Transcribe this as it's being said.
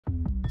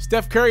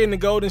Steph Curry and the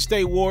Golden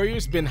State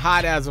Warriors been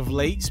hot as of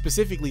late,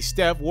 specifically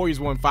Steph. Warriors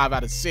won 5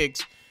 out of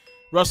 6.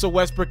 Russell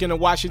Westbrook and the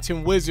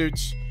Washington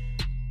Wizards,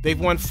 they've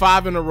won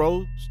 5 in a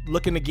row,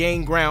 looking to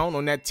gain ground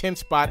on that 10th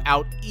spot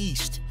out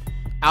east.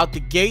 Out the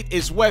gate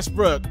is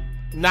Westbrook,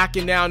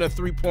 knocking down a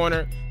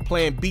three-pointer,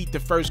 playing beat the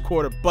first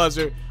quarter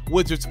buzzer.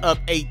 Wizards up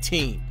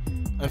 18.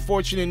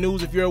 Unfortunate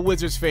news if you're a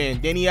Wizards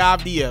fan. Denny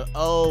Avdija,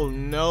 oh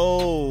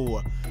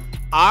no.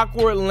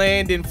 Awkward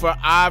landing for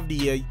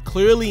Avdija,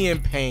 clearly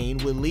in pain,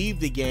 will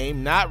leave the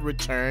game, not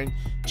return.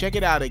 Check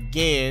it out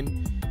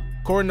again.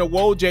 According to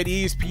Woj at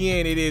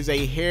ESPN, it is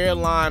a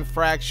hairline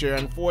fracture.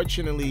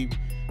 Unfortunately,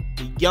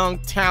 the young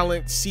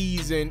talent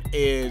season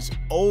is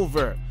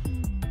over.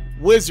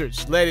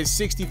 Wizards led it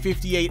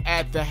 60-58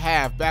 at the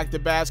half. Back to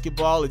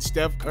basketball, it's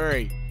Steph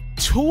Curry.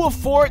 2 of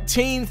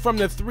 14 from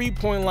the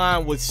three-point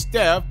line with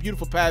Steph.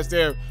 Beautiful pass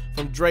there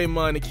from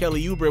Draymond and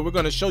Kelly Oubre. We're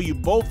going to show you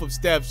both of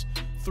Steph's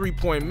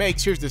three-point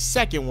makes. Here's the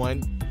second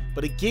one.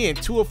 But again,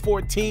 2 of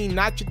 14,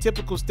 not your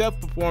typical Steph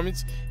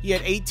performance. He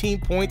had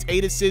 18 points,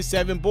 8 assists,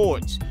 7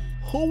 boards.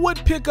 Who would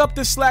pick up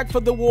the slack for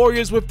the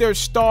Warriors with their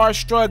star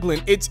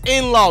struggling? It's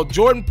in-law,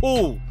 Jordan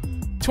Poole.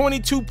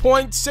 22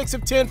 points, 6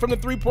 of 10 from the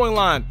three-point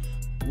line.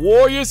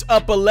 Warriors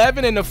up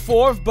 11 in the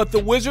fourth, but the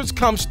Wizards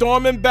come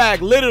storming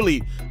back,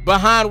 literally,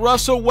 behind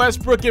Russell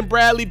Westbrook and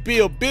Bradley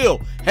Beal. Beal,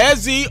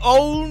 has he?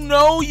 Oh,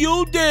 no,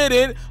 you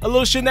didn't. A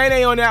little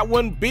shenanigans on that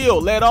one. Beal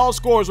led all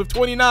scorers with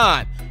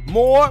 29.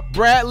 More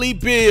Bradley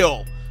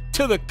Beal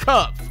to the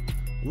cup.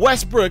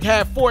 Westbrook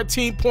had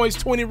 14 points,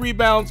 20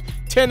 rebounds,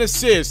 10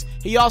 assists.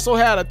 He also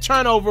had a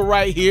turnover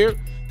right here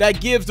that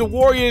gives the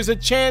Warriors a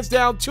chance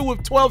down 2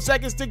 with 12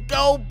 seconds to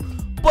go.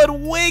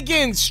 But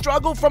Wiggins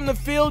struggled from the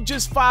field,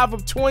 just 5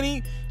 of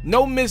 20.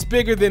 No miss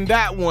bigger than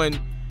that one.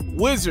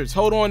 Wizards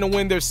hold on to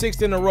win their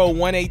 6th in a row,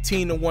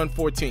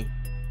 118-114.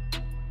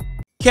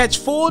 Catch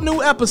full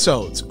new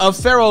episodes of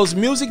FERRO's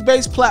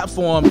music-based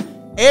platform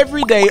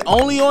every day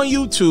only on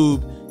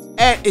YouTube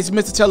at It's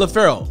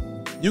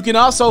Mr.Taliaferro. You can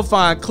also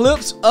find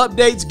clips,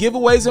 updates,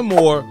 giveaways, and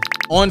more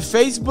on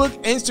Facebook,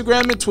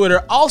 Instagram, and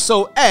Twitter,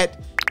 also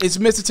at It's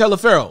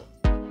Mr.Taliaferro.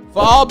 For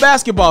all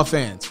basketball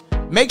fans,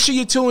 make sure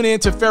you tune in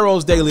to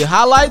FERRO's daily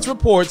highlights,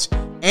 reports,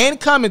 and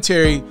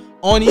commentary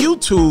on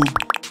YouTube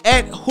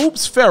at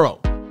FERRO,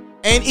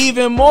 and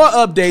even more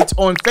updates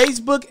on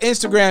Facebook,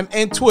 Instagram,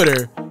 and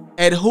Twitter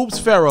at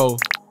FERRO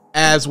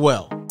as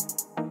well.